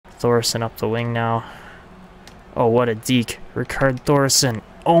Thorson up the wing now. Oh, what a deke. Ricard Thorson.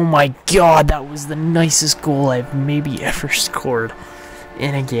 Oh my god, that was the nicest goal I've maybe ever scored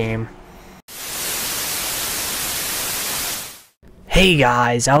in a game. Hey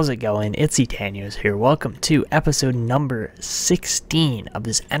guys, how's it going? It's Etanios here. Welcome to episode number 16 of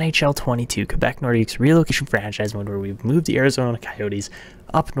this NHL 22 Quebec Nordiques relocation franchise mode where we've moved the Arizona Coyotes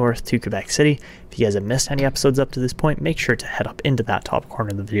up north to Quebec City. If you guys have missed any episodes up to this point, make sure to head up into that top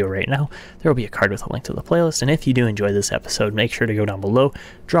corner of the video right now. There will be a card with a link to the playlist, and if you do enjoy this episode, make sure to go down below,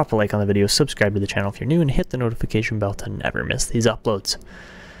 drop a like on the video, subscribe to the channel if you're new, and hit the notification bell to never miss these uploads.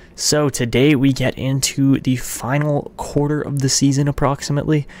 So today we get into the final quarter of the season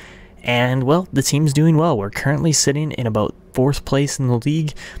approximately, and well, the team's doing well. We're currently sitting in about 4th place in the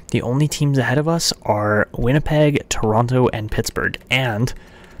league. The only teams ahead of us are Winnipeg, Toronto, and Pittsburgh, and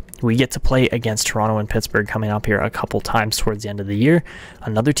we get to play against Toronto and Pittsburgh coming up here a couple times towards the end of the year.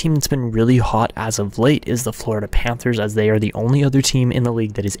 Another team that's been really hot as of late is the Florida Panthers, as they are the only other team in the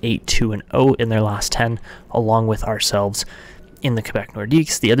league that is 8-2-0 in their last 10, along with ourselves in the Quebec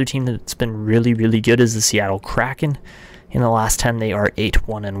Nordiques. The other team that's been really good is the Seattle Kraken. In the last 10, they are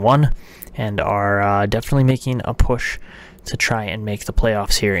 8-1-1 and are definitely making a push to try and make the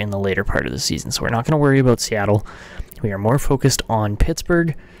playoffs here in the later part of the season. So we're not going to worry about Seattle. We are more focused on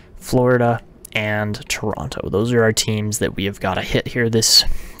Pittsburgh, Florida, and Toronto. Those are our teams that we have got to hit here this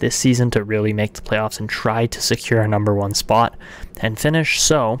season to really make the playoffs and try to secure our #1 spot and finish.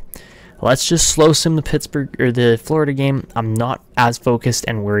 So let's just slow sim the Pittsburgh or the Florida game. I'm not as focused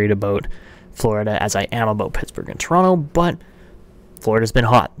and worried about Florida as I am about Pittsburgh and Toronto, but Florida's been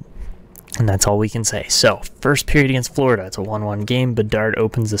hot, and that's all we can say. So first period against Florida, it's a 1-1 game. Bedard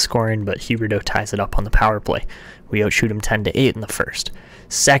opens the scoring, but Huberdeau ties it up on the power play. We outshoot him 10-8 in the first.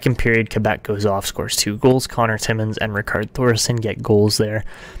 Second period, Quebec goes off, scores 2 goals. Connor Timmins and Ricard Thorson get goals there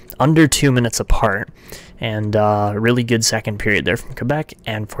under 2 minutes apart, and really good second period there from Quebec.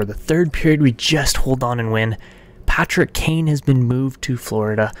 And for the third period, we just hold on and win. Patrick Kane has been moved to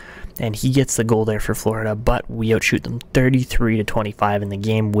Florida, and he gets the goal there for Florida, but we outshoot them 33-25 in the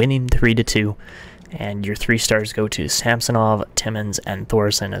game, winning 3-2. And your 3 stars go to Samsonov, Timmins, and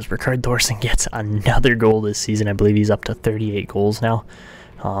Thorson, as Ricard Thorson gets another goal this season. I believe he's up to 38 goals now.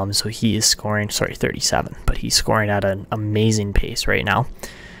 So he is scoring, 37, but he's scoring at an amazing pace right now.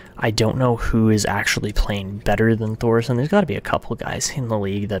 I don't know who is actually playing better than Thorson. There's got to be a couple guys in the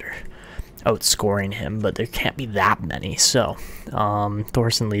league that are outscoring him, but there can't be that many. So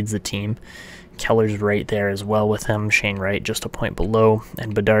Thorson leads the team. Keller's right there as well with him. Shane Wright just a point below,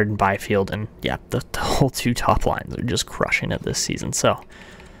 and Bedard and Byfield, and yeah, the whole 2 top lines are just crushing it this season. So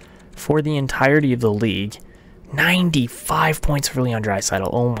for the entirety of the league, 95 points for Leon Draisaitl.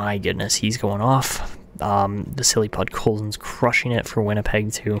 Oh my goodness, he's going off. Vasily Podkolzin's crushing it for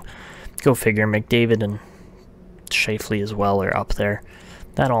Winnipeg too. Go figure. McDavid and Scheifele as well are up there.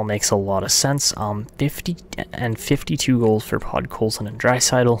 That all makes a lot of sense. 50 and 52 goals for Podkolzin and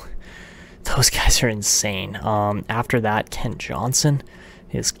Draisaitl. Those guys are insane. After that, Kent Johnson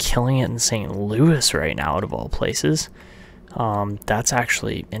is killing it in St. Louis right now, out of all places. That's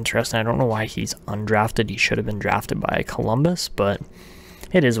actually interesting. I don't know why he's undrafted. He should have been drafted by Columbus, but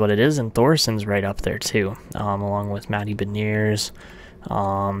it is what it is. And Thorson's right up there too, along with Matty Beniers,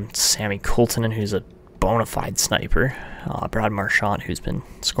 Sammy Coltonen, who's a bona fide sniper, Brad Marchand, who's been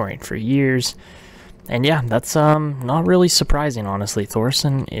scoring for years. And yeah, that's not really surprising, honestly.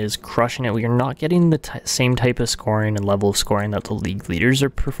 Thorson is crushing it. We are not getting the same type of scoring and level of scoring that the league leaders are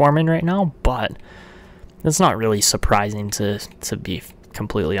performing right now, but it's not really surprising to be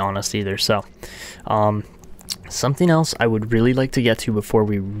completely honest either. So something else I would really like to get to before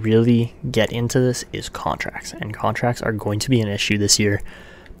we really get into this is contracts. And contracts are going to be an issue this year,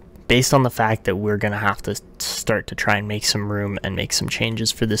 based on the fact that we're going to have to start to try and make some room and make some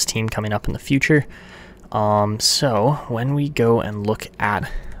changes for this team coming up in the future. So when we go and look at,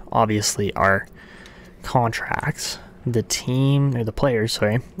 obviously, our contracts, the team, or the players,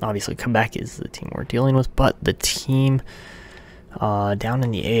 sorry, obviously Quebec is the team we're dealing with, but the team down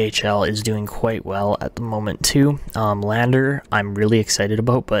in the AHL is doing quite well at the moment too. Lander, I'm really excited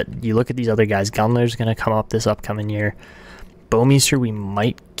about, but you look at these other guys. Gunler's going to come up this upcoming year. Bouwmeester, we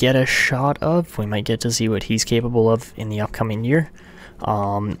might get a shot of. We might get to see what he's capable of in the upcoming year.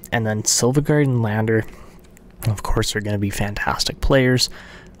 And then Silvegaard and Lander, of course, are going to be fantastic players.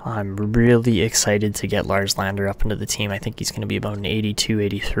 I'm really excited to get Lars Lander up into the team. I think he's going to be about an 82,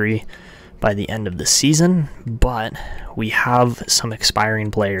 83 by the end of the season. But we have some expiring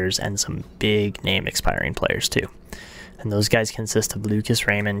players and some big name expiring players too. And those guys consist of Lucas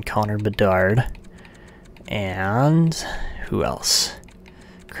Raymond, Connor Bedard, and who else?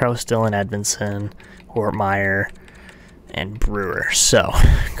 Krause, Dylan Edmondson, Ortmeyer, and Brewer. So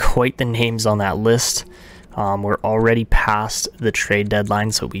quite the names on that list. We're already past the trade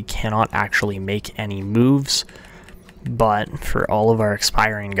deadline, so we cannot actually make any moves. But for all of our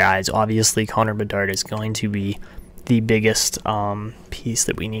expiring guys, obviously Connor Bedard is going to be the biggest piece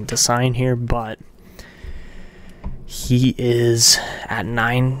that we need to sign here, but he is at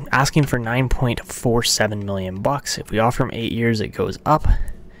asking for $9.47 million bucks. If we offer him 8 years, it goes up.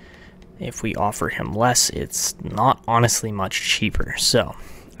 If we offer him less, it's not honestly much cheaper. So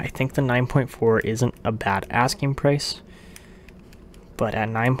I think the 9.4 isn't a bad asking price, but at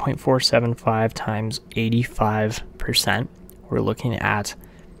 9.475 times 85%, we're looking at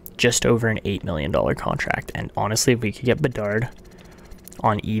just over an $8 million contract. And honestly, if we could get Bedard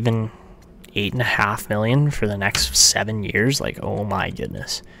on even $8.5 million for the next 7 years, like, oh my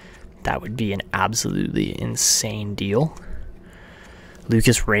goodness, that would be an absolutely insane deal.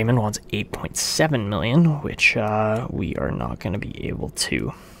 Lucas Raymond wants $8.7 million, which we are not going to be able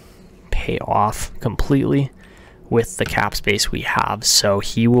to pay off completely with the cap space we have, so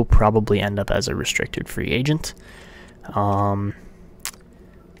he will probably end up as a restricted free agent.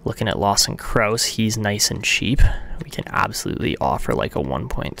 Looking at Lawson Krause, he's nice and cheap. We can absolutely offer like a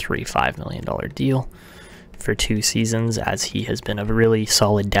 $1.35 million deal for 2 seasons, as he has been a really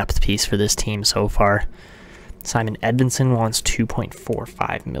solid depth piece for this team so far. Simon Edvinsson wants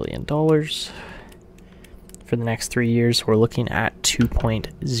 $2.45 million for the next 3 years. We're looking at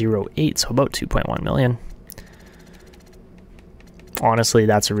 2.08, so about 2.1 million. Honestly,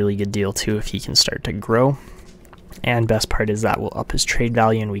 that's a really good deal too if he can start to grow. And best part is that will up his trade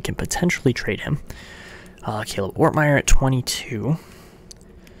value and we can potentially trade him. Caleb Ortmeyer at 22,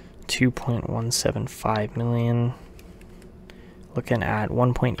 2.175 million. Looking at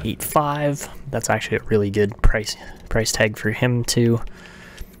 1.85. That's actually a really good price tag for him too,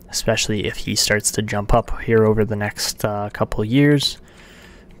 especially if he starts to jump up here over the next couple years.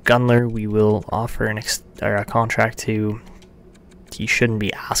 Gunler, we will offer a contract to. He shouldn't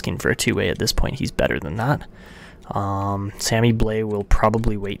be asking for a 2-way at this point. He's better than that. Sammy Blais will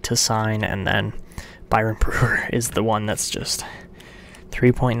probably wait to sign, and then Byron Brewer is the one that's just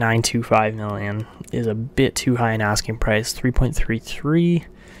 $3.925 million is a bit too high an asking price. 3.33,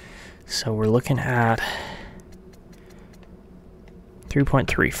 so we're looking at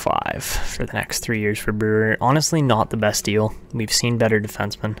 3.35 for the next 3 years for Brewer. Honestly, not the best deal. We've seen better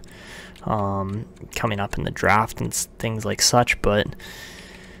defensemen coming up in the draft and things like such, but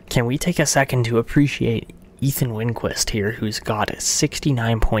can we take a second to appreciate Ethan Winquist here, who's got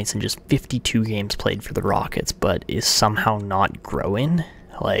 69 points in just 52 games played for the Rockets, but is somehow not growing?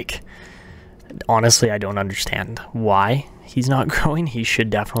 Like, honestly, I don't understand why he's not growing. He should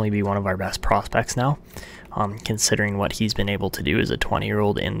definitely be one of our best prospects now, considering what he's been able to do as a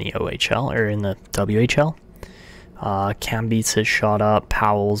 20-year-old in the OHL, or in the WHL. Cam Beats has shot up.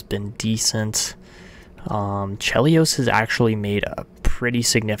 Powell's been decent. Chelios has actually made a pretty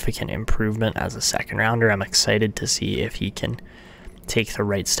significant improvement as a second rounder. I'm excited to see if he can take the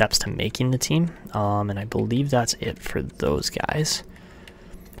right steps to making the team. And I believe that's it for those guys.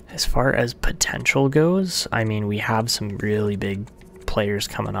 As far as potential goes, I mean, we have some really big players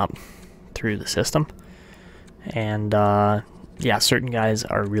coming up through the system. And yeah, certain guys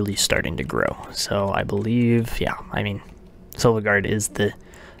are really starting to grow. So I believe, yeah, I mean, Silvergard is the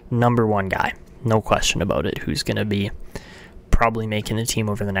 #1 guy. No question about it, who's going to be probably making the team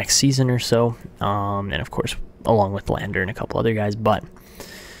over the next season or so, and of course along with Lander and a couple other guys. But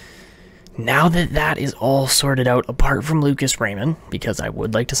now that that is all sorted out, apart from Lucas Raymond, because I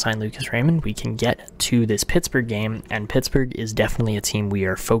would like to sign Lucas Raymond, we can get to this Pittsburgh game, and Pittsburgh is definitely a team we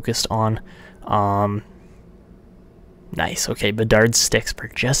are focused on. Nice. Okay, Bedard sticks for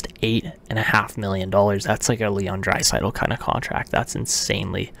just $8.5 million. That's like a Leon Draisaitl kind of contract. That's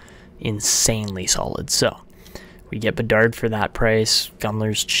insanely solid. So we get Bedard for that price.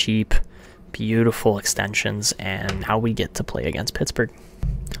 Gunler's cheap, beautiful extensions, and now we get to play against Pittsburgh.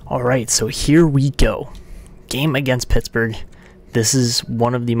 All right, so here we go. Game against Pittsburgh. This is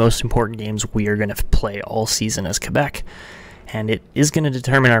one of the most important games we are going to play all season as Quebec, and it is going to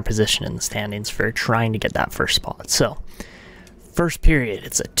determine our position in the standings for trying to get that first spot. So first period,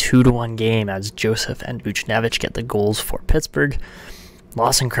 it's a 2-1 game as Joseph and Buchnevich get the goals for Pittsburgh.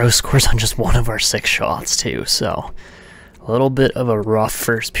 Lawson Krause scores on just one of our 6 shots too, so a little bit of a rough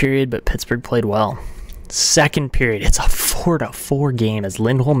first period, but Pittsburgh played well. Second period, it's a 4-4 game as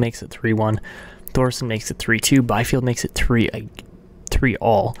Lindholm makes it 3-1, Thorson makes it 3-2, Byfield makes it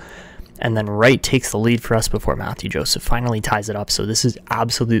 3-all, And then Wright takes the lead for us before Matthew Joseph finally ties it up. So this is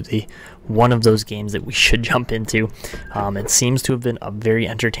absolutely one of those games that we should jump into. It seems to have been a very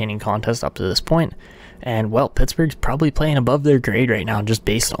entertaining contest up to this point. And, well, Pittsburgh's probably playing above their grade right now just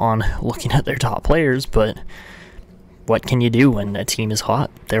based on looking at their top players. But what can you do when a team is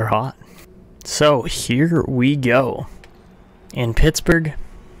hot? They're hot. So here we go. In Pittsburgh,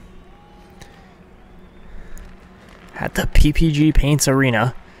 at the PPG Paints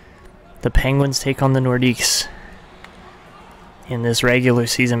Arena, the Penguins take on the Nordiques in this regular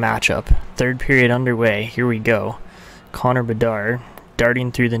season matchup. Third period underway. Here we go. Connor Bedard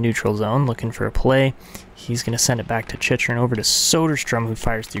darting through the neutral zone, looking for a play. He's going to send it back to Chychrun, over to Soderstrom, who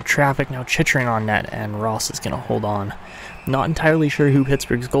fires through traffic. Now Chychrun on net, and Ross is going to hold on. Not entirely sure who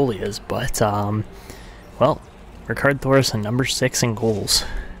Pittsburgh's goalie is, but, well, Ricard Thorson, number 6 in goals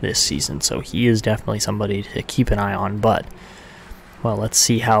this season, so he is definitely somebody to keep an eye on. But, well, let's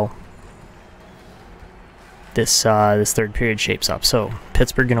see how this third period shapes up. So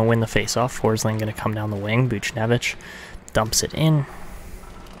Pittsburgh going to win the faceoff. Forsling going to come down the wing. Buchnevich dumps it in.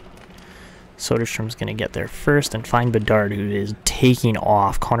 Soderstrom's going to get there first and find Bedard, who is taking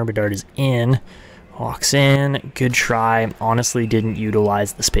off. Connor Bedard is in. Walks in. Good try. Honestly, didn't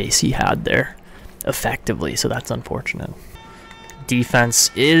utilize the space he had there effectively, so that's unfortunate. Defense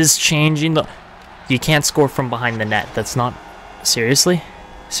is changing. You can't score from behind the net. That's not... Seriously?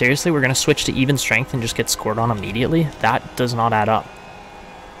 Seriously, we're going to switch to even strength and just get scored on immediately? That does not add up.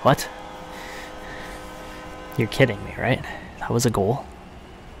 What? You're kidding me, right? That was a goal?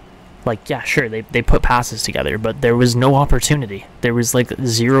 Like, yeah, sure, they put passes together, but there was no opportunity. There was, like,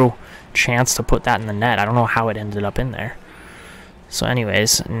 zero chance to put that in the net. I don't know how it ended up in there. So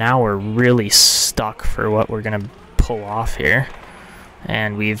anyways, now we're really stuck for what we're going to pull off here.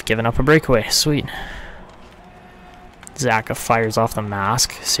 And we've given up a breakaway. Sweet. Zaka fires off the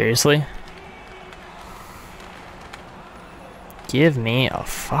mask. Seriously? Give me a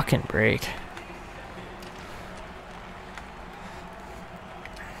fucking break.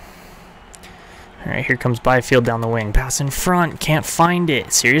 Alright, here comes Byfield down the wing. Pass in front. Can't find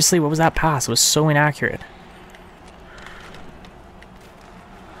it. Seriously? What was that pass? It was so inaccurate.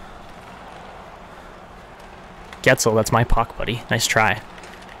 Getzel, that's my puck, buddy. Nice try.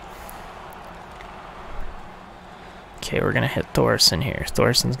 Okay, we're going to hit Thorson here.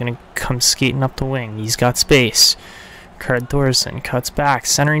 Thorson's going to come skating up the wing. He's got space. Ricard Thorson cuts back.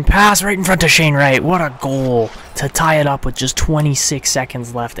 Centering pass right in front of Shane Wright. What a goal to tie it up with just 26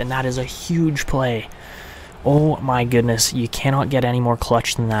 seconds left, and that is a huge play. Oh my goodness, you cannot get any more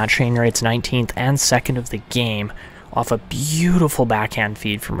clutch than that. Shane Wright's 19th and 2nd of the game off a beautiful backhand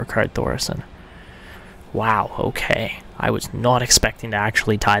feed from Ricard Thorson. Wow, okay. I was not expecting to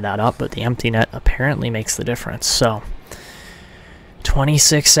actually tie that up, but the empty net apparently makes the difference. So,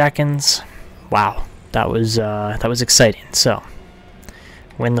 26 seconds. Wow, that was exciting. So,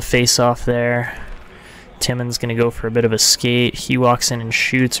 win the face-off there. Timmons going to go for a bit of a skate. He walks in and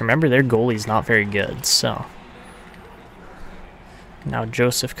shoots. Remember, their goalie's not very good, so. Now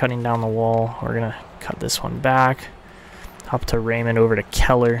Joseph cutting down the wall. We're going to cut this one back. Up to Raymond, over to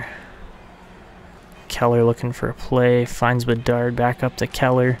Keller. Keller looking for a play, finds Bedard, back up to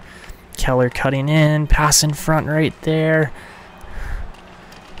Keller. Keller cutting in, pass in front right there.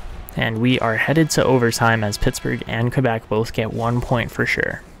 And we are headed to overtime as Pittsburgh and Quebec both get 1 point for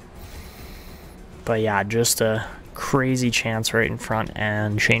sure. But yeah, just a crazy chance right in front,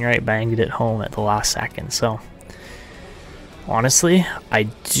 and Shane Wright banged it home at the last second. So, honestly, I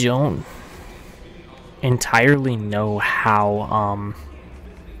don't entirely know how...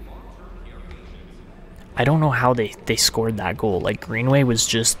 I don't know how they scored that goal. Like, Greenway was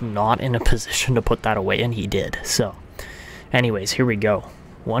just not in a position to put that away, and he did. So, anyways, here we go.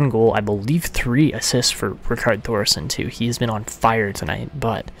 1 goal, I believe 3 assists for Ricard Thorson, too. He's been on fire tonight,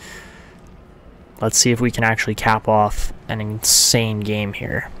 but let's see if we can actually cap off an insane game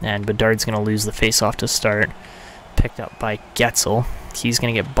here. And Bedard's going to lose the faceoff to start. Picked up by Getzel. He's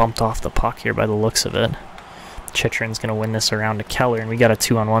going to get bumped off the puck here by the looks of it. Chychrun's going to win this around to Keller, and we got a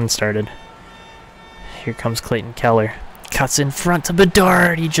 2-on-1 started. Here comes Clayton Keller. Cuts in front to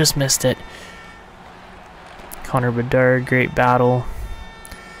Bedard. He just missed it. Connor Bedard, great battle.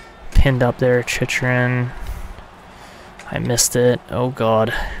 Pinned up there, Chychrun. I missed it. Oh,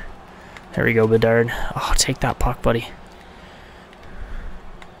 God. There we go, Bedard. Oh, take that puck, buddy.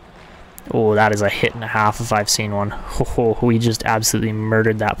 Oh, that is a hit and a half if I've seen one. Oh, we just absolutely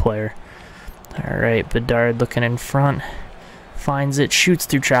murdered that player. All right, Bedard looking in front. Finds it, shoots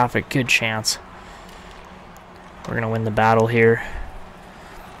through traffic. Good chance. We're going to win the battle here.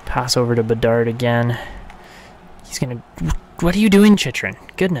 Pass over to Bedard again. He's going to... What are you doing, Chychrun?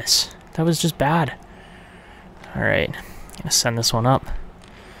 Goodness. That was just bad. Alright, gonna send this one up.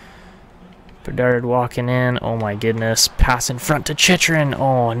 Bedard walking in. Oh my goodness. Pass in front to Chychrun.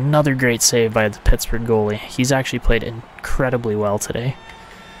 Oh, another great save by the Pittsburgh goalie. He's actually played incredibly well today.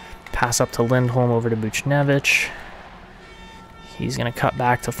 Pass up to Lindholm over to Buchnevich. He's going to cut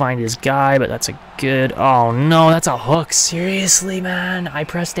back to find his guy, but that's a good... Oh no, that's a hook. Seriously, man? I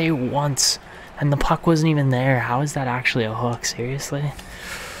pressed A once, and the puck wasn't even there. How is that actually a hook? Seriously?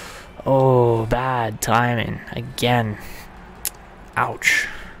 Oh, bad timing. Again. Ouch.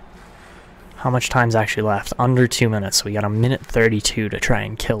 How much time's actually left? Under 2 minutes, so we got a minute 32 to try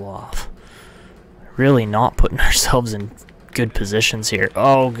and kill off. Really not putting ourselves in good positions here.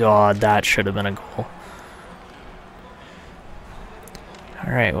 Oh god, that should have been a goal.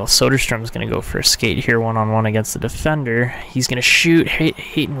 Alright, well, Soderstrom's going to go for a skate here, one-on-one against the defender. He's going to shoot.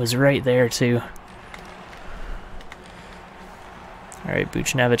 Hayton was right there, too. Alright,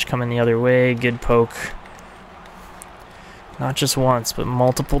 Buchnevich coming the other way. Good poke. Not just once, but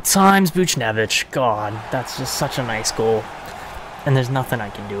multiple times. Buchnevich. God, that's just such a nice goal. And there's nothing I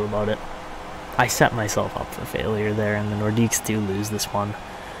can do about it. I set myself up for failure there, and the Nordiques do lose this one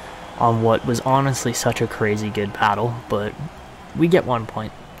on what was honestly such a crazy good battle, but we get 1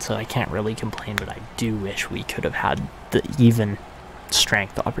 point, so I can't really complain, but I do wish we could have had the even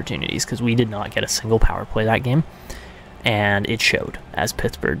strength opportunities, because we did not get a single power play that game, and it showed, as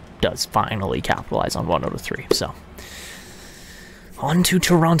Pittsburgh does finally capitalize on 1 out of 3, so... On to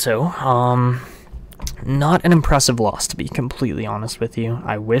Toronto. Not an impressive loss, to be completely honest with you.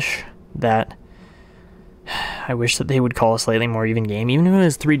 I wish that they would call a slightly more even game, even if it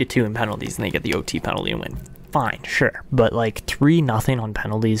was 3-2 in penalties and they get the OT penalty and win. Fine, sure, but like 3-0 on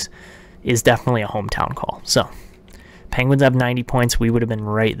penalties is definitely a hometown call. So, Penguins have 90 points. We would have been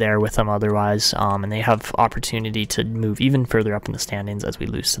right there with them otherwise, and they have opportunity to move even further up in the standings as we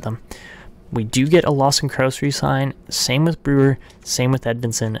lose to them. We do get a Lawson Crouse resign. Same with Brewer, same with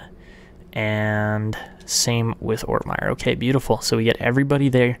Edvinsson, and same with Ortmeyer. Okay, beautiful. So we get everybody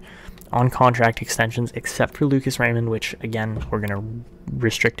there on contract extensions except for Lucas Raymond, which again we're gonna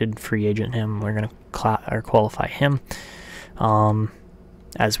restricted free agent him. We're gonna qualify him,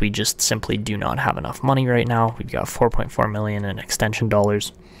 as we just simply do not have enough money right now. We've got $4.4 million in extension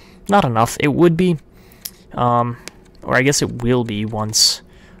dollars. Not enough. It would be, or I guess it will be once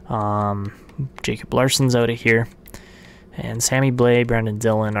Jacob Larson's out of here. And Sammy Blais, Brandon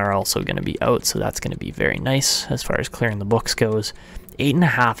Dillon are also going to be out, so that's going to be very nice as far as clearing the books goes.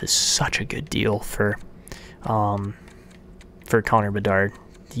 8.5 is such a good deal for Connor Bedard.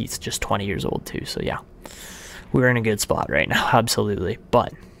 He's just 20 years old too, so yeah, we're in a good spot right now, absolutely.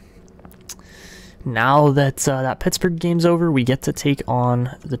 But now that that Pittsburgh game's over, we get to take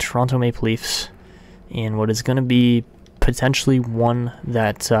on the Toronto Maple Leafs in what is going to be potentially one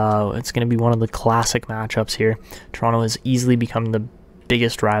that it's going to be one of the classic matchups here. Toronto has easily become the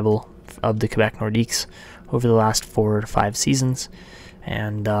biggest rival of the Quebec Nordiques over the last 4 to 5 seasons,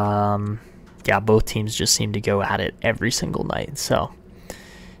 and yeah, both teams just seem to go at it every single night. So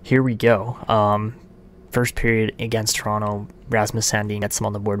here we go. First period against Toronto, Rasmus Sandin gets them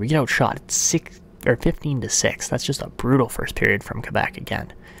on the board. We get outshot at 15-6. That's just a brutal first period from Quebec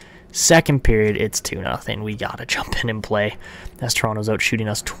again. Second period, it's 2-0. We gotta jump in and play, as Toronto's out shooting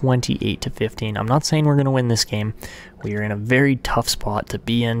us 28-15. I'm not saying we're gonna win this game. We are in a very tough spot to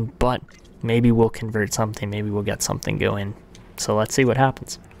be in, but maybe we'll convert something. Maybe we'll get something going. So let's see what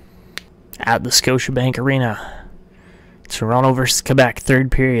happens. At the Scotiabank Arena, Toronto versus Quebec, third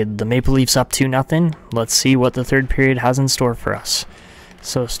period. The Maple Leafs up 2-0. Let's see what the third period has in store for us.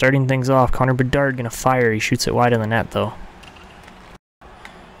 So starting things off, Connor Bedard gonna fire. He shoots it wide of the net though.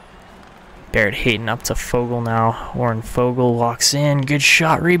 Barrett Hayton up to Fogle now. Warren Fogle walks in. Good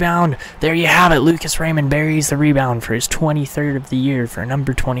shot, rebound. There you have it. Lucas Raymond buries the rebound for his 23rd of the year for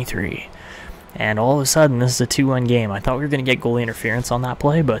number 23. And all of a sudden, this is a 2-1 game. I thought we were going to get goalie interference on that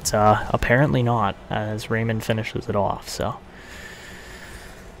play, but apparently not, as Raymond finishes it off. So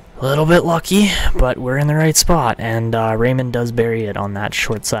a little bit lucky, but we're in the right spot, and Raymond does bury it on that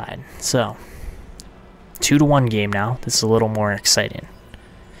short side. So 2-1 game now. This is a little more exciting.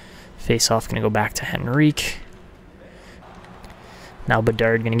 Face-off going to go back to Henrique. Now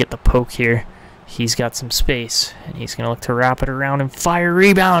Bedard going to get the poke here. He's got some space, and he's going to look to wrap it around and fire.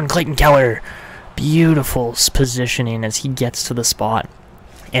 Rebound, Clayton Keller. Beautiful positioning as he gets to the spot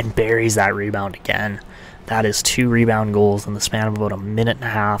and buries that rebound again. That is 2 rebound goals in the span of about a minute and a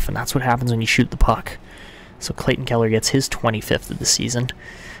half, and that's what happens when you shoot the puck. So Clayton Keller gets his 25th of the season,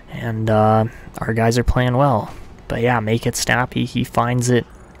 and our guys are playing well. But yeah, make it snappy. He finds it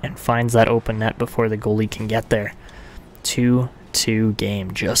and finds that open net before the goalie can get there. 2-0 4-2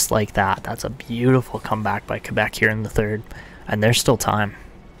 game, just like that. That's a beautiful comeback by Quebec here in the third, and there's still time.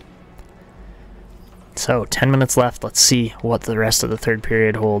 So 10 minutes left. Let's see what the rest of the third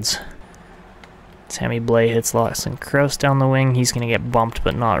period holds. Sammy Blais hits Lawson Crouse down the wing. He's going to get bumped,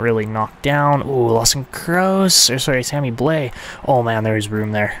 but not really knocked down. Ooh, Lawson Crouse, or sorry, Sammy Blais. Oh man, there's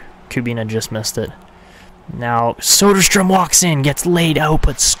room there. Kubina just missed it. Now, Soderstrom walks in, gets laid out,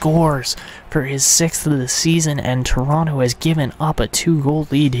 but scores for his 6th of the season, and Toronto has given up a 2-goal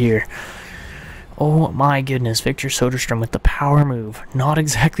lead here. Oh my goodness, Victor Soderstrom with the power move. Not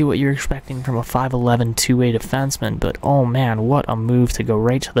exactly what you're expecting from a 5'11", two-way defenseman, but oh man, what a move to go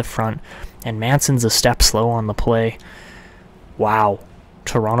right to the front. And Manson's a step slow on the play. Wow,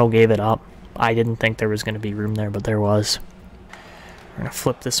 Toronto gave it up. I didn't think there was going to be room there, but there was. We're going to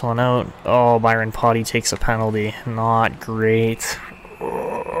flip this one out. Oh, Byron Potty takes a penalty. Not great.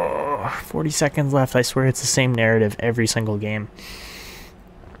 Oh, 40 seconds left. I swear it's the same narrative every single game.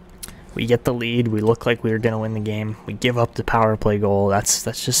 We get the lead. We look like we were going to win the game. We give up the power play goal. That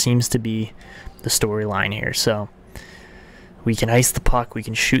just seems to be the storyline here. So we can ice the puck. We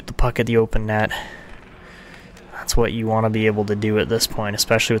can shoot the puck at the open net. That's what you want to be able to do at this point,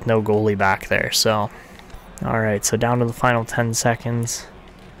 especially with no goalie back there. So, all right. So down to the final 10 seconds.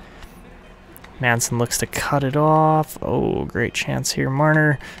 Manson looks to cut it off. Oh, great chance here.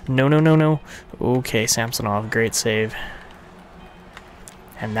 Marner. No, no, no, no. Okay, Samsonov. Great save.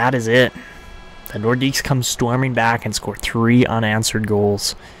 And that is it. The Nordiques come storming back and score 3 unanswered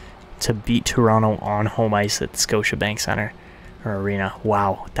goals to beat Toronto on home ice at Scotiabank Center or Arena.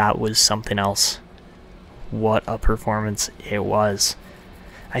 Wow, that was something else. What a performance it was.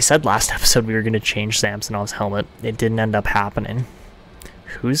 I said last episode we were going to change Samsonov's helmet. It didn't end up happening.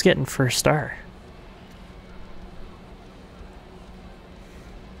 Who's getting first star?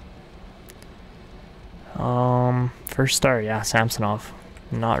 First star, yeah, Samsonov.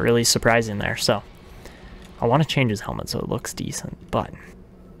 Not really surprising there, so I want to change his helmet so it looks decent, but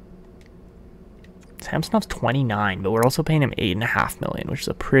Samsonov's 29, but we're also paying him $8.5 million, which is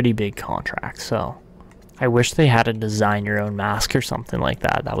a pretty big contract, so I wish they had a design your own mask or something like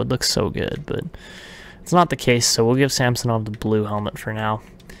that. That would look so good, but it's not the case, so we'll give Samsonov the blue helmet for now.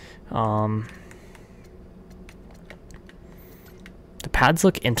 The pads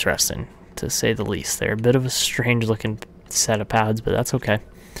look interesting, to say the least. They're a bit of a strange looking set of pads, but that's okay.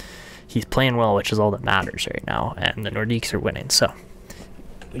 He's playing well, which is all that matters right now, and the Nordiques are winning. So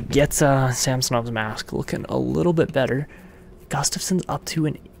we get Samsonov's mask looking a little bit better. Gustafson's up to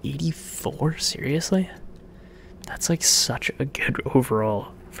an 84. Seriously, that's like such a good overall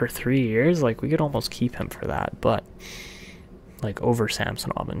for 3 years. Like, we could almost keep him for that, but like over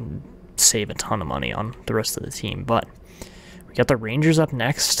Samsonov and save a ton of money on the rest of the team. But we got the Rangers up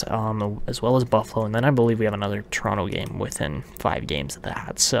next, as well as Buffalo, and then I believe we have another Toronto game within 5 games of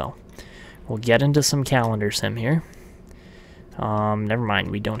that. So we'll get into some calendar sim here. Never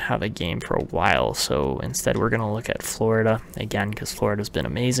mind, we don't have a game for a while, so instead we're going to look at Florida again, because Florida's been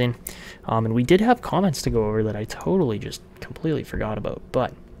amazing. And we did have comments to go over that I totally just completely forgot about,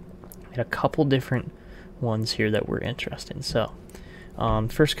 but we had a couple different ones here that were interesting. So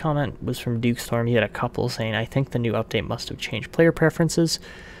first comment was from Duke Storm. He had a couple saying, I think the new update must have changed player preferences.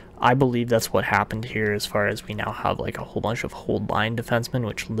 I believe that's what happened here, as far as we now have like a whole bunch of hold line defensemen,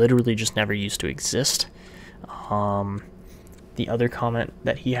 which literally just never used to exist. The other comment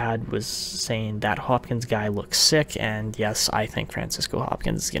that he had was saying that Hopkins guy looks sick, and yes, I think Francisco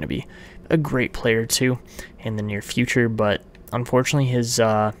Hopkins is going to be a great player too in the near future, but unfortunately his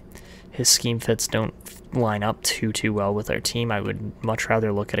scheme fits don't line up too well with our team. I would much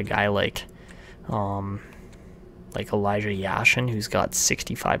rather look at a guy like Elijah Yashin, who's got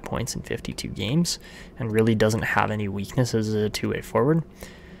 65 points in 52 games and really doesn't have any weaknesses as a two-way forward,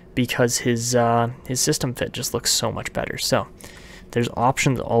 because his system fit just looks so much better. So there's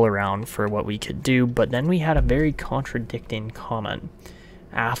options all around for what we could do, but then we had a very contradicting comment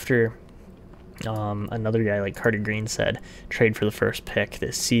after another guy like Carter Green said, trade for the first pick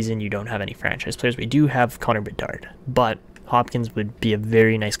this season. You don't have any franchise players. We do have Connor Bedard, but Hopkins would be a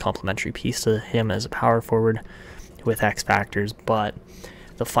very nice complementary piece to him as a power forward with X factors. But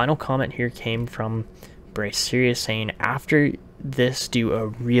the final comment here came from Bryce Sirius saying, after this, do a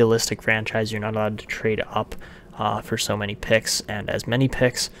realistic franchise. You're not allowed to trade up for so many picks and as many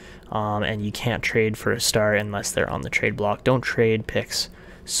picks, and you can't trade for a star unless they're on the trade block. Don't trade picks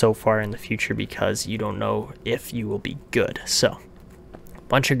so far in the future because you don't know if you will be good. So a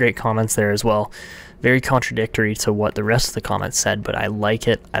bunch of great comments there as well. Very contradictory to what the rest of the comments said, but I like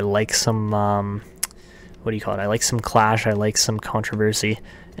it. I like some what do you call it? I like some clash. I like some controversy,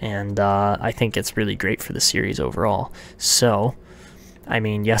 and I think it's really great for the series overall. So, I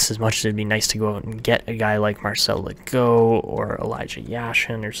mean, yes, as much as it'd be nice to go out and get a guy like Marcel Legault or Elijah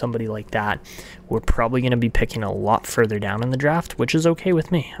Yashin or somebody like that, we're probably going to be picking a lot further down in the draft, which is okay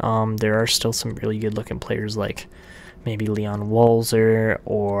with me. There are still some really good-looking players like maybe Leon Walzer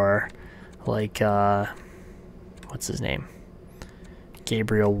or like, what's his name?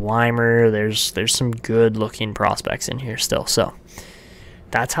 Gabriel Weimer. There's some good looking prospects in here still. So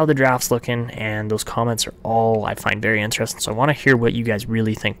that's how the draft's looking, and those comments are all I find very interesting. So I want to hear what you guys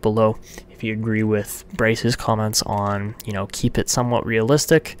really think below. If you agree with Bryce's comments on, you know, keep it somewhat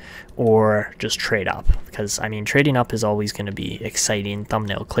realistic or just trade up, because I mean trading up is always going to be exciting,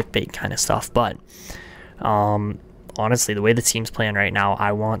 thumbnail clickbait kind of stuff. But honestly, the way the team's playing right now,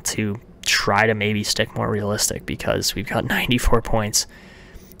 I want to try to maybe stick more realistic, because we've got 94 points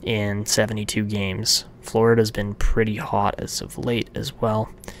in 72 games. Florida's been pretty hot as of late as well,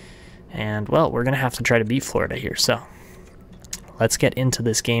 and well, we're gonna have to try to beat Florida here. So let's get into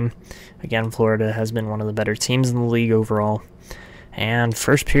this game. Again, Florida has been one of the better teams in the league overall, and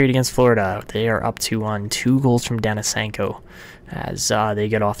first period against Florida, they are up 2-1, 2 goals from Denisenko as they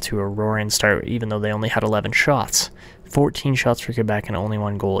get off to a roaring start, even though they only had 11 shots. 14 shots for Quebec and only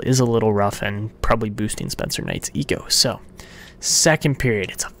 1 goal is a little rough and probably boosting Spencer Knight's ego. So, second period,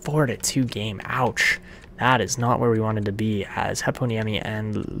 it's a 4-2 game. Ouch. That is not where we wanted to be, as Heponiemi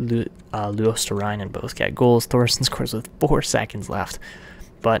and Luosterainen both get goals. Thorson scores with 4 seconds left.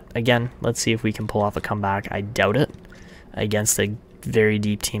 But again, let's see if we can pull off a comeback. I doubt it against a very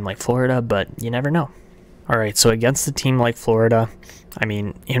deep team like Florida, but you never know. Alright, so against a team like Florida, I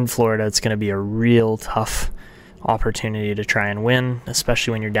mean, in Florida, it's going to be a real tough opportunity to try and win,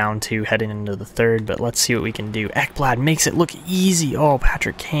 especially when you're down 2 heading into the third. But let's see what we can do. Ekblad makes it look easy. Oh,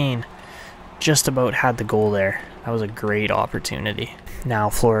 Patrick Kane just about had the goal there. That was a great opportunity. Now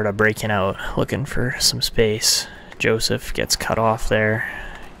Florida breaking out, looking for some space. Joseph gets cut off there.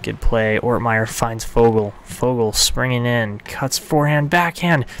 Good play. Ortmeyer finds Fogle. Fogle springing in, cuts forehand,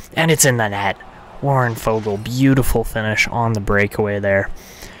 backhand, and it's in the net. Warren Fogle, beautiful finish on the breakaway there,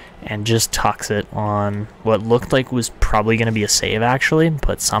 and just tucks it on what looked like was probably going to be a save, actually,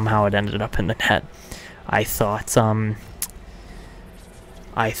 but somehow it ended up in the net. I thought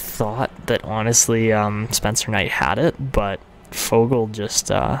that honestly Spencer Knight had it, but Fogle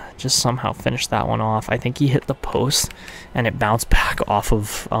just somehow finished that one off. I think he hit the post and it bounced back off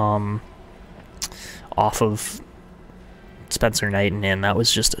of Spencer Knight and in. That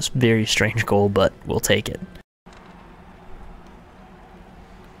was just a very strange goal, but we'll take it.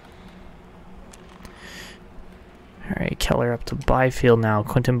 Alright, Keller up to Byfield now.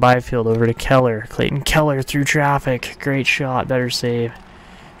 Quentin Byfield over to Keller. Clayton Keller through traffic. Great shot, better save.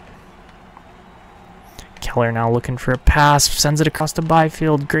 Keller now looking for a pass. Sends it across to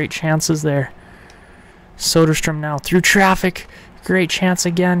Byfield. Great chances there. Soderstrom now through traffic. Great chance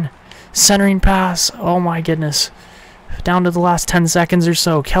again. Centering pass. Oh my goodness. Down to the last 10 seconds or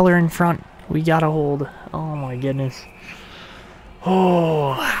so. Keller in front. We got a hold. Oh my goodness.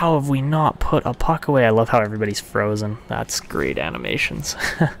 Oh, how have we not put a puck away? I love how everybody's frozen. That's great animations.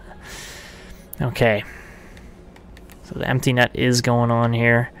 Okay. So the empty net is going on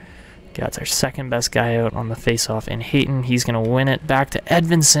here. Got our second best guy out on the faceoff in Hayton. He's going to win it back to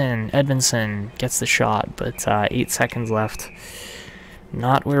Edvinsson. Edvinsson gets the shot, but 8 seconds left.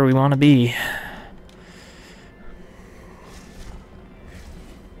 Not where we want to be.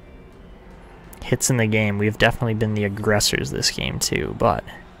 Hits in the game. We've definitely been the aggressors this game too, but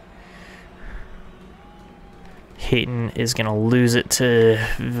Hayton is going to lose it to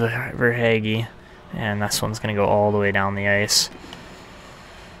Verhaeghe, and this one's going to go all the way down the ice.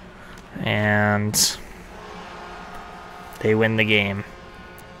 And they win the game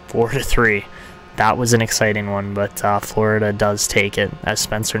 4-3. That was an exciting one, but Florida does take it as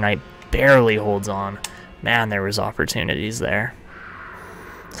Spencer Knight barely holds on. Man, there was opportunities there.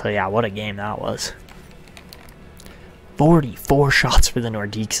 So yeah, what a game that was. 44 shots for the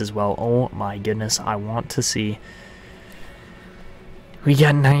Nordiques as well. Oh my goodness, I want to see. We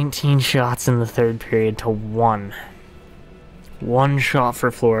got 19 shots in the third period to 1. 1 shot for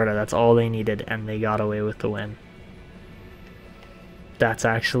Florida, that's all they needed, and they got away with the win. That's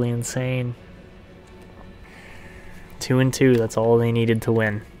actually insane. 2-2, that's all they needed to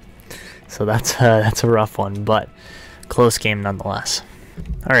win. So that's a rough one, but close game nonetheless.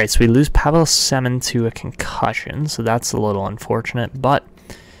 Alright, so we lose Pavel Semin to a concussion, so that's a little unfortunate, but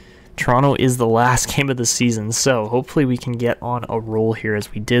Toronto is the last game of the season, so hopefully we can get on a roll here,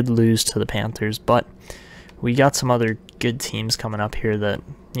 as we did lose to the Panthers, but we got some other good teams coming up here that,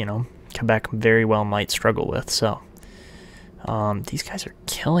 you know, Quebec very well might struggle with. So these guys are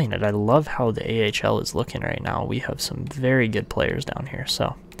killing it. I love how the AHL is looking right now. We have some very good players down here.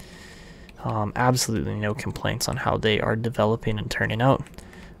 So absolutely no complaints on how they are developing and turning out.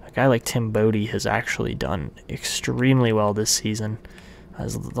 A guy like Tim Bodie has actually done extremely well this season.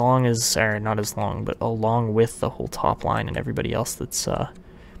 As long as, or not as long, but along with the whole top line and everybody else that's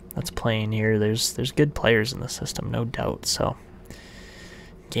playing here, there's good players in the system, no doubt. So,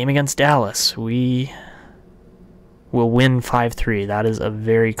 game against Dallas, we will win 5-3. That is a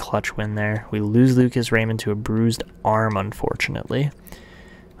very clutch win there. We lose Lucas Raymond to a bruised arm, unfortunately.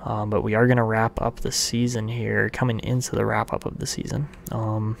 But we are going to wrap up the season here, coming into the wrap-up of the season.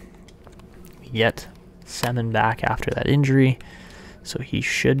 We get Semin back after that injury, so he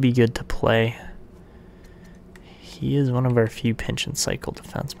should be good to play. He is one of our few pinch and cycle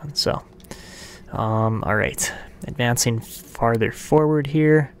defensemen. So, alright, advancing farther forward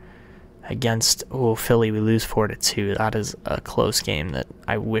here against, Philly, we lose 4-2. That is a close game that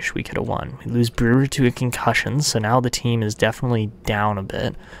I wish we could have won. We lose Brewer to a concussion, so now the team is definitely down a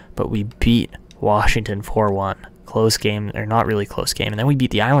bit, but we beat Washington 4-1. Close game, or not really close game, and then we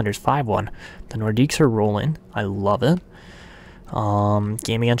beat the Islanders 5-1. The Nordiques are rolling. I love it.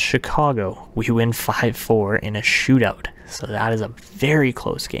 Game against Chicago, we win 5-4 in a shootout. So that is a very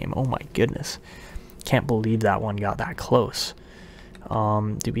close game. Oh my goodness. Can't believe that one got that close.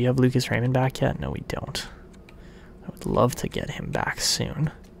 Do we have Lucas Raymond back yet? No, we don't. I would love to get him back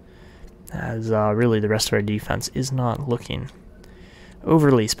soon, as really the rest of our defense is not looking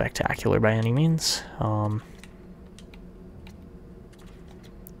overly spectacular by any means.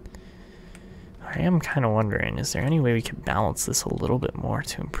 I am kind of wondering, is there any way we could balance this a little bit more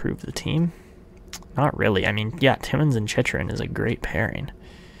to improve the team? Not really. I mean, yeah, Timmins and Chychrun is a great pairing.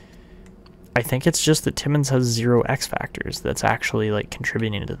 I think it's just that Timmins has 0 X factors that's actually like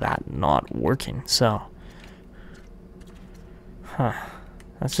contributing to that not working. So,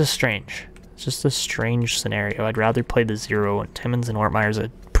 that's just strange. It's just a strange scenario. I'd rather play the 0, and Timmins and Ortmeyer's a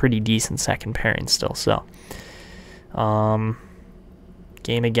pretty decent second pairing still. So,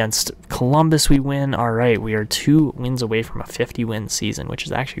 game against Columbus, we win. All right, we are 2 wins away from a 50-win season, which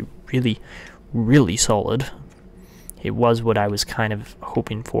is actually really, really solid. It was what I was kind of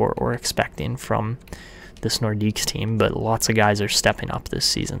hoping for or expecting from this Nordiques team, but lots of guys are stepping up this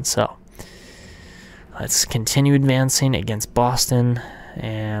season. So let's continue advancing against Boston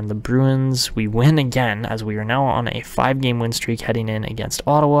and the Bruins. We win again, as we are now on a 5-game win streak heading in against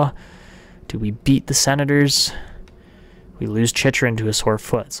Ottawa. Do we beat the Senators? We lose Chychrun to a sore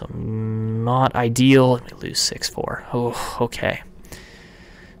foot, so not ideal. We lose 6-4. Oh, okay.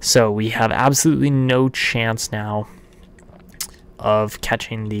 So we have absolutely no chance now of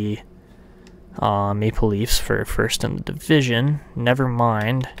catching the Maple Leafs for first in the division. Never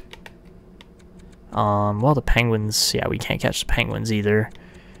mind. Well, the Penguins, yeah, we can't catch the Penguins either.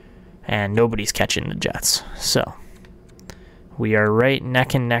 And nobody's catching the Jets. So we are right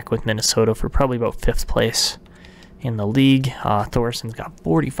neck and neck with Minnesota for probably about 5th place in the league. Thorson's got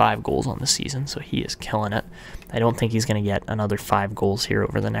 45 goals on the season, so he is killing it. I don't think he's going to get another 5 goals here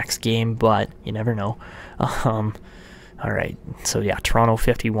over the next game, but you never know. All right, so yeah, Toronto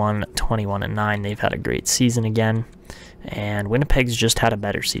 51, 21, and 9. They've had a great season again, and Winnipeg's just had a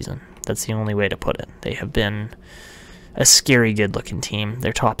better season. That's the only way to put it. They have been a scary good-looking team.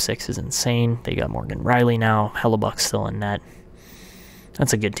 Their top 6 is insane. They got Morgan Riley now. Hellebuck's still in net.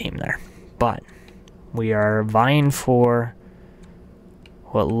 That's a good team there, but we are vying for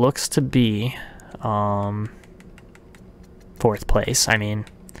what looks to be 4th place. I mean,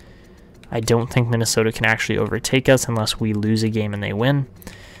 I don't think Minnesota can actually overtake us unless we lose a game and they win.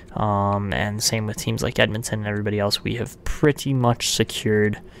 And same with teams like Edmonton and everybody else. We have pretty much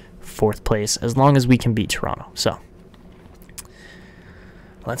secured 4th place as long as we can beat Toronto. So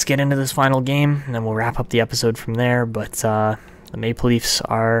let's get into this final game, and then we'll wrap up the episode from there. But the Maple Leafs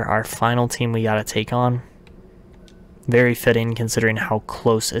are our final team we got to take on. Very fitting considering how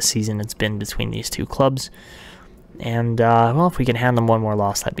close a season it's been between these two clubs. And, well, if we can hand them one more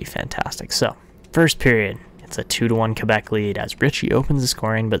loss, that'd be fantastic. So, first period, it's a 2-1 Quebec lead as Ritchie opens the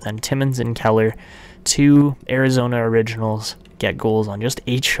scoring, but then Timmins and Keller, 2 Arizona originals, get goals on just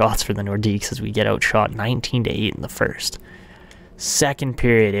 8 shots for the Nordiques as we get outshot 19-8 in the first. Second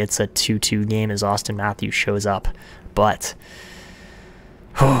period, it's a 2-2 game as Austin Matthews shows up. But,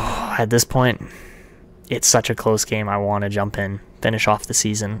 at this point, it's such a close game. I want to jump in, finish off the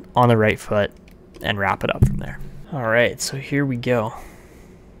season on the right foot, and wrap it up from there. Alright, so here we go.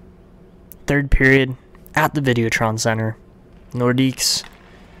 Third period at the Videotron Center. Nordiques,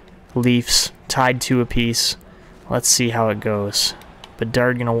 Leafs, tied 2 apiece. Let's see how it goes.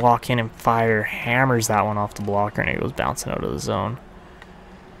 Bedard gonna walk in and fire. Hammers that one off the blocker, and it goes bouncing out of the zone.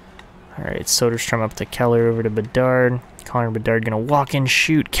 Alright, Soderstrom up to Keller, over to Bedard. Connor Bedard gonna walk in,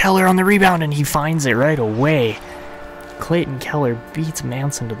 shoot. Keller on the rebound, and he finds it right away. Clayton Keller beats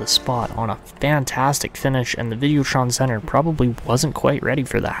Manson to the spot on a fantastic finish, and the Videotron Center probably wasn't quite ready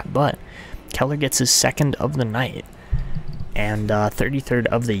for that, but Keller gets his second of the night and 33rd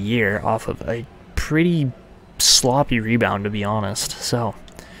of the year off of a pretty sloppy rebound, to be honest. So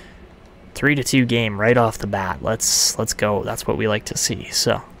 3-2 game right off the bat. Let's go. That's what we like to see.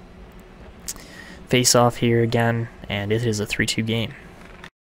 So face off here again, and it is a 3-2 game.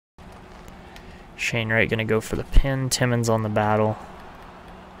 Shane Wright gonna go for the pin. Timmons on the battle.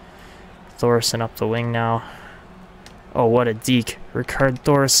 Thorson up the wing now. Oh, what a deke. Ricard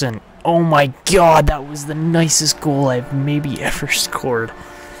Thorson. Oh my god, that was the nicest goal I've maybe ever scored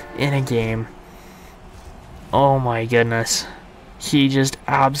in a game. Oh my goodness. He just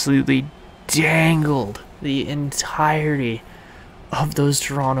absolutely dangled the entirety of those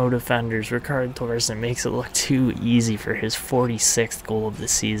Toronto defenders. Ricard Thorson makes it look too easy for his 46th goal of the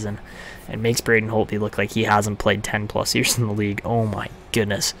season, and makes Braden Holtby look like he hasn't played 10 plus years in the league. Oh my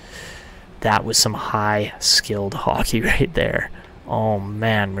goodness. That was some high skilled hockey right there. Oh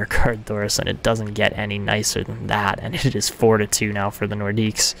man, Ricard Thorson, it doesn't get any nicer than that, and it is 4-2 now for the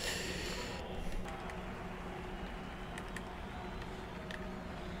Nordiques.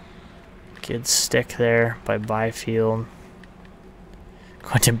 Good stick there by Byfield.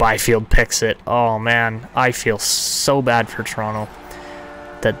 Quentin Byfield picks it. Oh man, I feel so bad for Toronto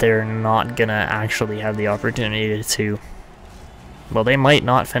that they're not gonna actually have the opportunity to, well, they might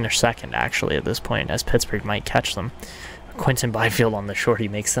not finish second actually at this point, as Pittsburgh might catch them. Quentin Byfield on the shorty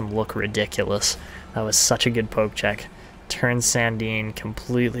makes them look ridiculous. That was such a good poke check. Turns Sandin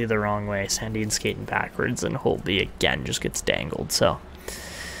completely the wrong way. Sandin skating backwards, and Holtby again just gets dangled. So,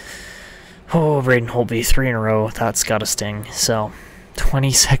 oh, Braden Holtby, 3 in a row. That's got to sting. So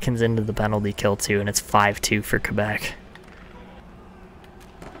 20 seconds into the penalty kill too, and it's 5-2 for Quebec.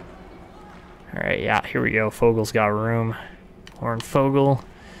 Alright, yeah, here we go. Fogel's got room. Warren Fogel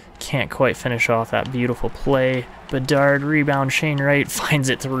can't quite finish off that beautiful play. Bedard, rebound, Shane Wright finds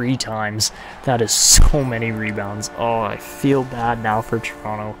it 3 times. That is so many rebounds. Oh, I feel bad now for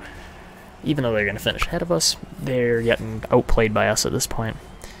Toronto. Even though they're going to finish ahead of us, they're getting outplayed by us at this point.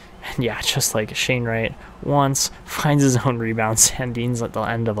 And yeah, just like Shane Wright once finds his own rebound. Sandin's at the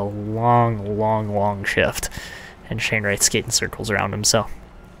end of a long shift, and Shane Wright skating circles around him. So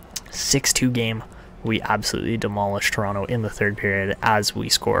 6-2 game. We absolutely demolished Toronto in the third period as we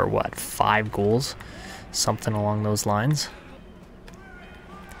score, what, 5 goals? Something along those lines.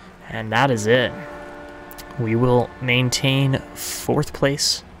 And that is it. We will maintain 4th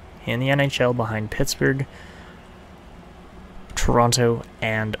place in the NHL behind Pittsburgh, Toronto,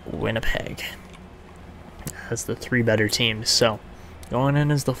 and Winnipeg as the 3 better teams. So going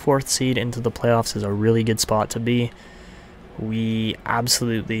in as the 4th seed into the playoffs is a really good spot to be. We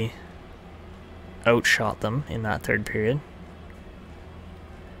absolutely outshot them in that third period.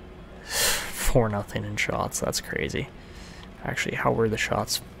 4-0 in shots. That's crazy. Actually, how were the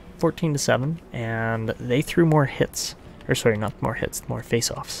shots? 14-7, and they threw more hits. Or sorry, not more hits, more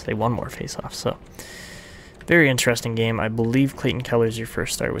face-offs. They won more face-offs. So very interesting game. I believe Clayton Keller's your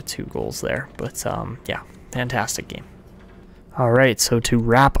first start with 2 goals there. But yeah, fantastic game. Alright, so to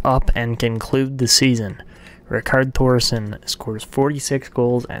wrap up and conclude the season, Ricard Thorson scores 46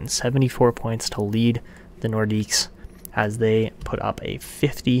 goals and 74 points to lead the Nordiques as they put up a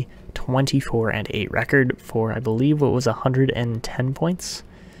 50, 24, and 8 record for, I believe, what was 110 points?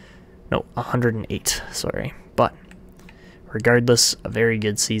 No, 108, sorry. But regardless, a very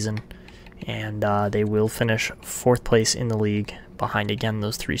good season, and they will finish 4th place in the league behind, again,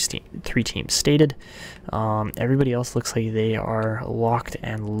 those three teams stated. Everybody else looks like they are locked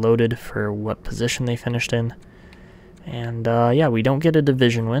and loaded for what position they finished in. And yeah, we don't get a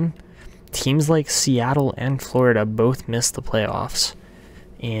division win. Teams like Seattle and Florida both missed the playoffs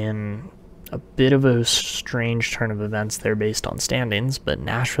in a bit of a strange turn of events there based on standings, but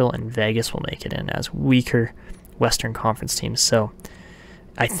Nashville and Vegas will make it in as weaker Western Conference teams. So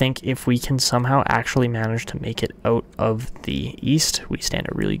I think if we can somehow actually manage to make it out of the East, we stand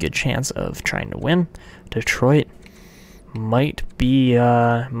a really good chance of trying to win. Detroit might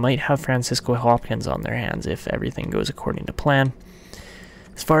have Francisco Hopkins on their hands if everything goes according to plan.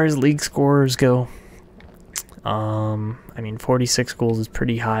 As far as league scorers go, I mean, 46 goals is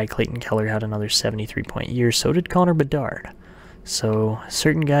pretty high. Clayton Keller had another 73-point year. So did Connor Bedard. So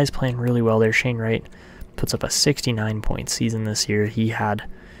certain guys playing really well there. Shane Wright puts up a 69-point season this year. He had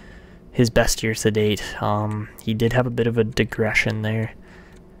his best year to date. He did have a bit of a digression there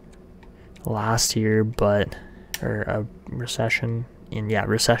last year, or a recession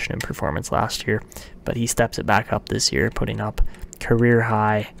in performance last year, but he steps it back up this year, putting up career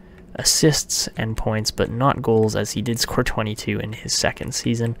high assists and points, but not goals, as he did score 22 in his second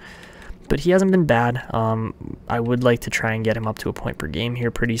season. But he hasn't been bad. I would like to try and get him up to a point per game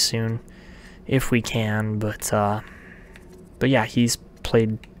here pretty soon, if we can. But yeah, he's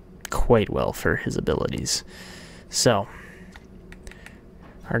played quite well for his abilities. So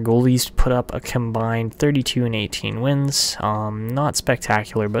our goalies put up a combined 32 and 18 wins. Not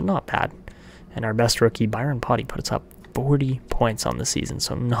spectacular, but not bad. And our best rookie, Byron Potty, puts up 40 points on the season,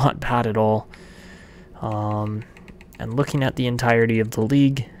 so not bad at all. And looking at the entirety of the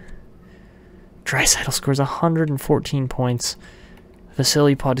league, Draisaitl scores 114 points.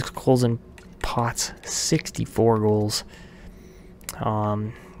 Vasily Podkolzin pots 64 goals.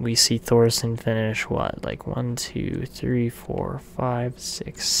 We see Thorson finish, like 1, 2, 3, 4, 5,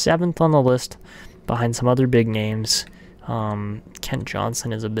 6, 7th on the list, behind some other big names. Kent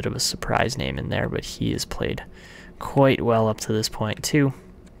Johnson is a bit of a surprise name in there, but he has played quite well up to this point too.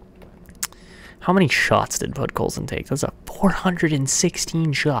 How many shots did Podkolzin take? That's a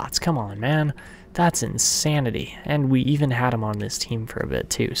 416 shots. Come on, man. That's insanity. And we even had him on this team for a bit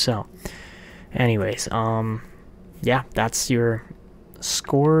too. So, anyways, yeah, that's your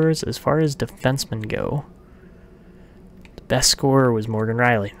scorers. As far as defensemen go, the best scorer was Morgan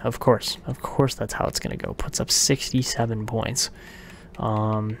Riley. Of course, that's how it's gonna go. Puts up 67 points.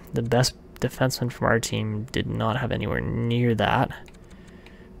 The best defenseman from our team did not have anywhere near that.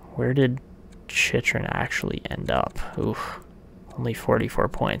 Where did Chychrun actually end up? Oof, only 44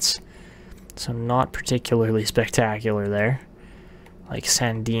 points. So not particularly spectacular there. Like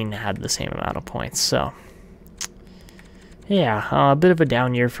Sandin had the same amount of points. So yeah, a bit of a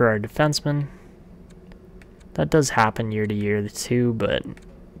down year for our defensemen. That does happen year to year too, but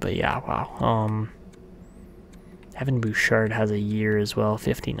yeah, wow. Evan Bouchard has a year as well,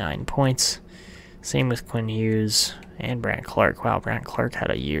 59 points. Same with Quinn Hughes and Brant Clark. Wow, Brant Clark had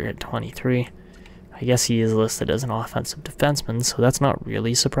a year at 23. I guess he is listed as an offensive defenseman, so that's not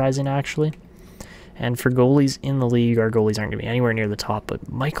really surprising, actually. And for goalies in the league, our goalies aren't going to be anywhere near the top, but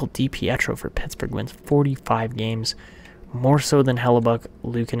Michael DiPietro for Pittsburgh wins 45 games, more so than Hellebuck,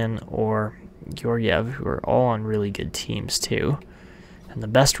 Luukkonen, or Georgiev, who are all on really good teams, too. And the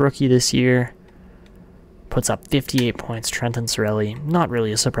best rookie this year puts up 58 points, Trenton Cirelli. Not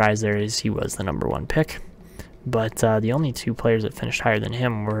really a surprise there, as he was the #1 pick. But the only two players that finished higher than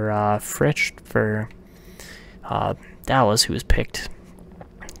him were Fritsch for Dallas, who was picked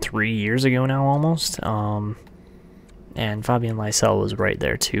 3 years ago now almost. And Fabian Lysell was right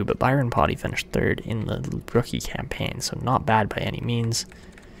there too. But Byron Potty finished 3rd in the rookie campaign, so not bad by any means.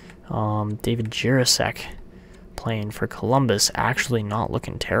 David Jirasek playing for Columbus, actually not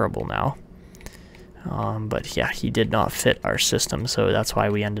looking terrible now. But yeah, he did not fit our system, so that's why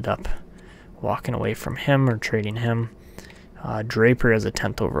we ended up walking away from him or trading him. Draper as a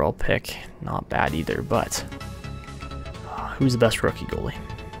 10th overall pick, not bad either, but who's the best rookie goalie?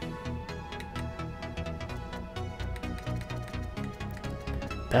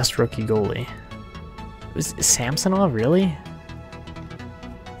 Best rookie goalie. Was Samsonov, really?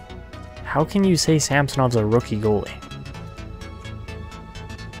 How can you say Samsonov's a rookie goalie?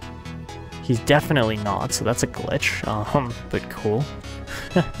 He's definitely not, so that's a glitch, but cool.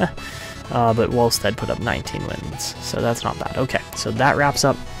 But Wallstead put up 19 wins, so that's not bad. Okay, so that wraps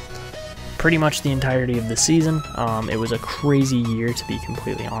up pretty much the entirety of the season. It was a crazy year, to be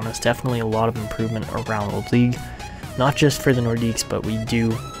completely honest. Definitely a lot of improvement around the league. Not just for the Nordiques, but we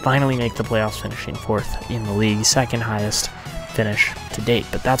do finally make the playoffs, finishing 4th in the league, 2nd highest finish to date.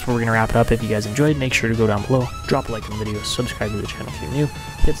 But that's where we're going to wrap it up. If you guys enjoyed, make sure to go down below, drop a like on the video, subscribe to the channel if you're new,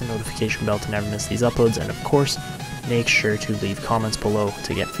 hit the notification bell to never miss these uploads, and of course, make sure to leave comments below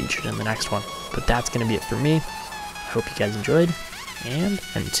to get featured in the next one. But that's going to be it for me. I hope you guys enjoyed, and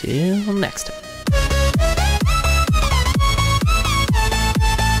until next time.